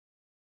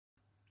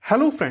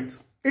Hello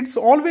friends, it's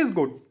always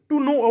good to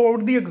know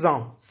about the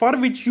exam for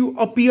which you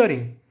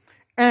appearing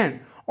and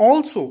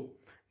also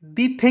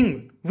the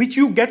things which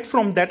you get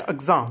from that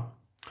exam.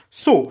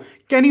 So,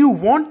 can you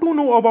want to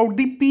know about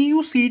the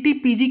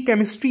PUCETPG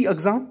chemistry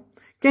exam?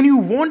 Can you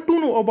want to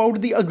know about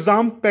the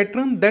exam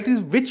pattern, that is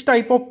which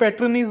type of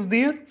pattern is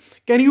there?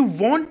 Can you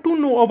want to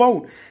know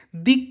about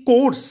the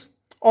course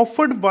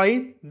offered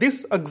by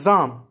this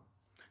exam?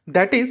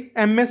 That is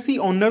M.sc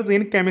honors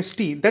in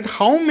chemistry, that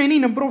how many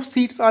number of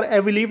seats are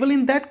available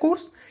in that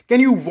course? Can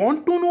you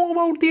want to know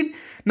about the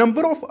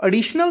number of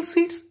additional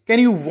seats? Can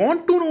you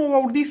want to know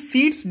about the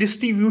seats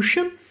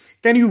distribution?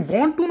 Can you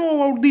want to know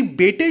about the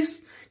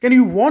weightages? Can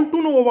you want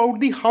to know about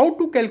the how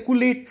to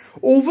calculate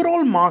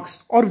overall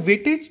marks or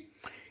weightage?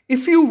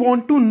 If you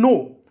want to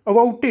know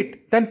about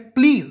it, then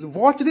please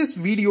watch this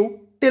video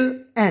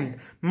till end.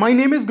 My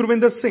name is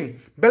Gurvinder Singh.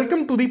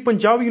 Welcome to the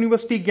Punjab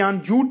University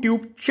Gyan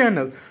YouTube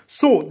channel.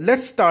 So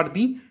let's start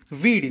the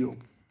video.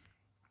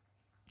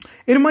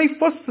 In my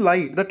first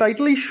slide, the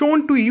title is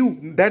shown to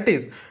you, that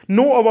is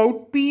know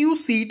about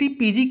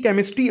PUCETPG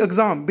chemistry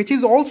exam, which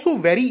is also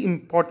very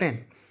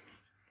important.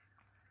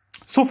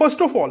 So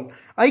first of all,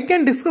 I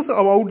can discuss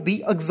about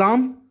the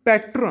exam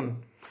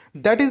pattern.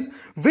 That is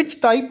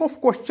which type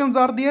of questions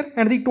are there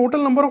and the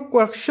total number of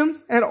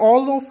questions and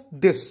all of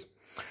this.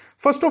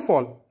 First of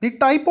all, the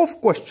type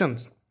of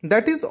questions,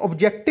 that is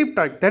objective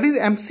type, that is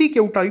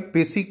MCQ type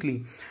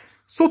basically.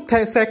 So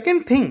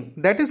second thing,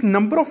 that is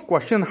number of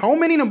questions. How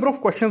many number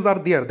of questions are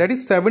there? That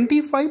is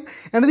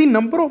 75, and the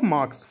number of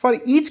marks for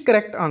each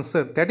correct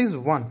answer, that is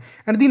 1,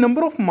 and the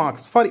number of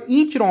marks for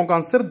each wrong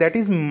answer, that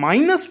is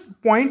minus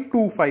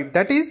 0.25.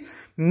 that is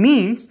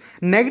means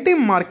negative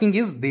marking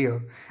is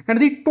there, and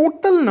the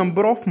total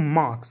number of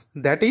marks,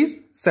 that is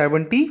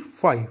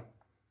 75.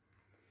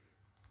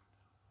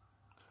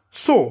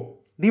 So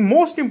the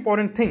most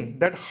important thing,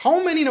 that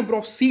how many number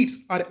of seats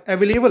are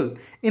available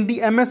in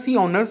the M.sc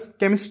honors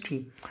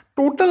chemistry.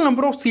 Total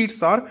number of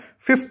seats are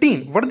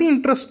 15. What the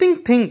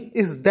interesting thing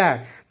is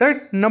that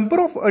number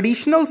of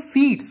additional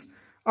seats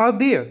are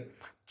there.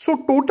 So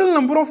total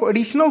number of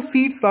additional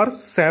seats are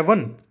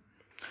 7.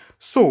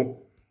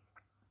 So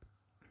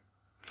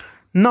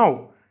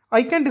now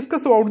I can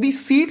discuss about the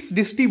seats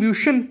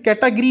distribution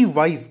category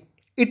wise.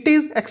 It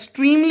is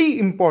extremely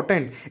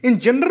important. In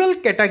general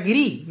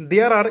category,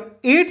 there are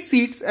 8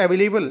 seats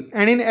available,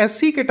 and in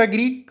SC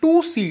category,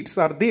 2 seats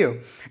are there.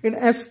 In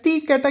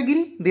ST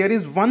category, there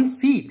is 1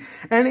 seat,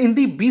 and in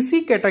the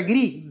BC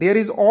category, there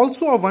is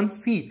also a 1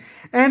 seat,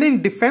 and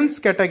in defense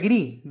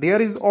category,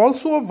 there is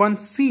also a 1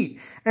 seat,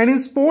 and in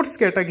sports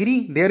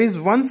category, there is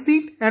 1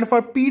 seat, and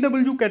for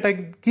PW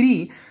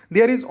category,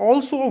 there is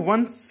also a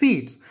 1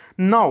 seat.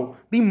 Now,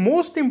 the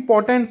most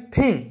important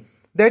thing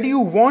that you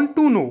want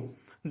to know,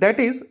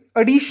 that is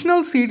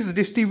additional seats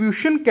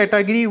distribution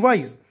category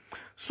wise.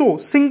 So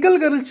single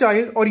girl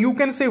child, or you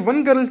can say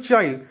one girl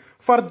child,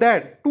 for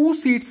that 2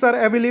 seats are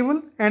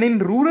available, and in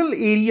rural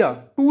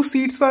area 2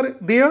 seats are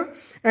there,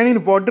 and in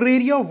border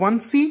area 1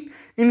 seat,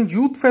 in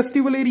youth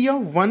festival area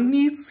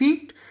 1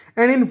 seat,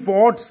 and in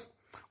wards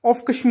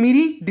of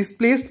Kashmiri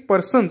displaced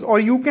persons, or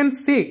you can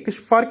say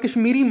for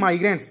Kashmiri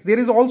migrants, there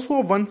is also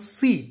a 1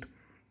 seat.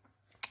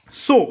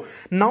 So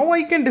now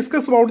I can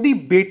discuss about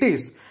the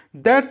weightage,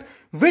 that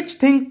which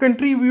thing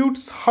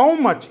contributes how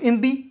much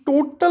in the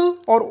total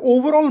or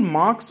overall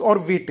marks or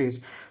weightage.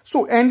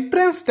 So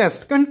entrance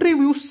test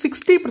contributes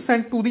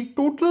 60% to the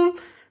total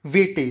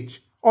weightage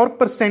or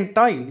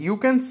percentile, you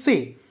can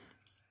say.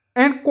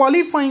 And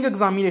qualifying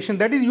examination,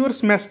 that is your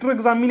semester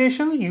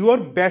examination, your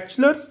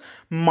bachelor's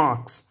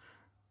marks,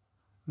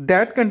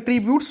 that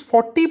contributes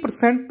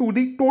 40% to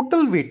the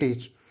total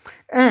weightage.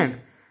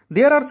 And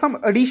there are some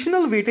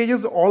additional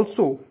weightages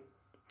also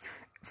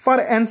for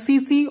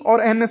NCC or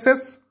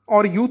NSS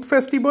or youth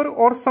festival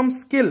or some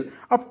skill.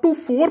 Up to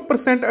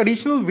 4%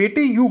 additional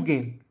weightage you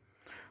gain.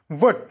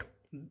 But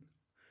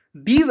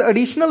these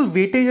additional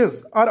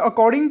weightages are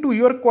according to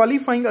your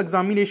qualifying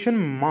examination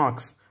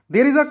marks.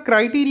 There is a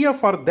criteria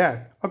for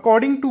that,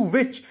 according to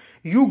which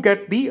you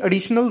get the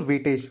additional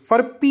weightage.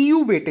 For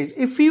PU weightage,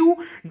 if you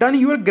done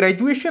your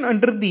graduation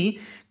under the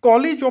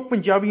College of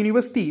Punjab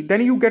University,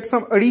 then you get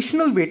some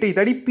additional weightage,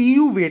 that is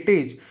PU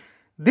weightage.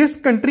 This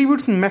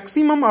contributes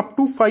maximum up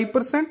to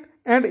 5%.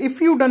 And if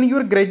you done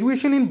your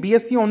graduation in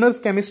BSc honors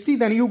chemistry,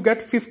 then you get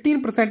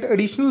 15%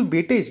 additional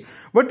weightage.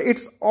 But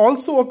it's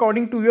also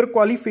according to your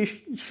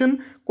qualification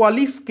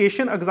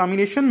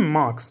examination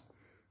marks.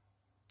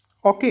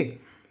 Okay.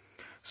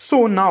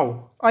 So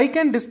now I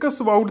can discuss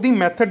about the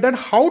method, that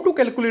how to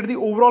calculate the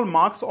overall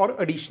marks or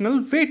additional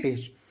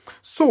weightage.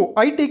 So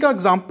I take an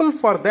example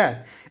for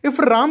that. If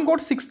Ram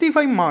got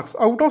 65 marks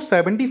out of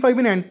 75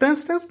 in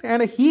entrance test,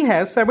 and he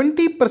has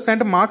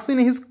 70% marks in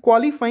his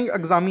qualifying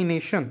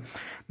examination,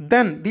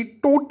 then the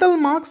total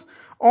marks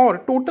or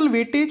total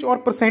weightage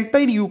or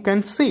percentile, you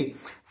can say,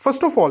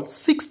 first of all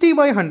 60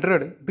 by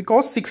 100,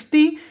 because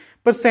 60%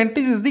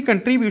 is the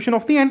contribution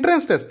of the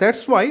entrance test.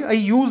 That's why I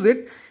use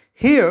it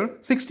here,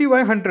 60 by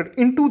 100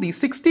 into the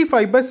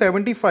 65 by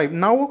 75.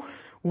 Now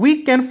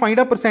we can find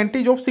a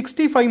percentage of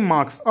 65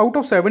 marks out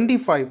of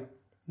 75.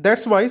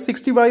 That's why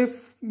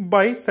 65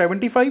 by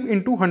 75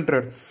 into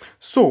 100.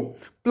 So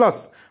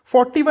plus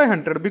 40 by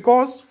 100,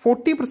 because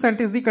 40%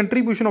 is the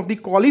contribution of the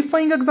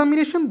qualifying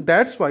examination.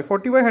 That's why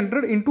 40 by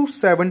 100 into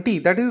 70.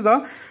 That is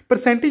the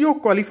percentage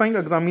of qualifying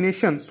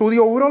examination. So the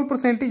overall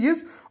percentage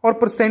is, or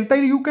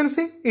percentile you can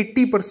say,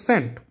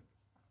 80%.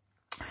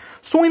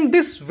 So in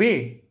this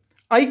way,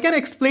 I can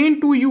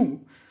explain to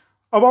you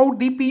about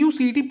the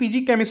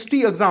PUCETPG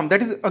chemistry exam,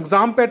 that is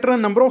exam pattern,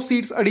 number of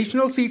seats,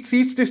 additional seats,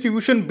 seats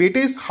distribution,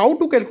 weightage, how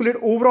to calculate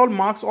overall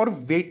marks or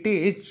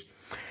weightage.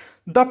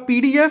 The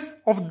PDF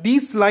of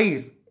these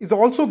slides is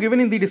also given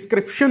in the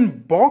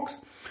description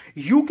box.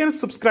 You can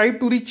subscribe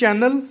to the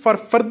channel for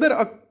further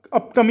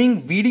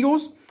upcoming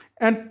videos,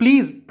 and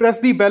please press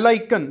the bell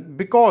icon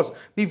because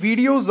the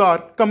videos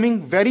are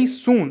coming very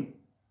soon.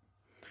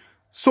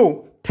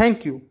 So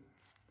thank you.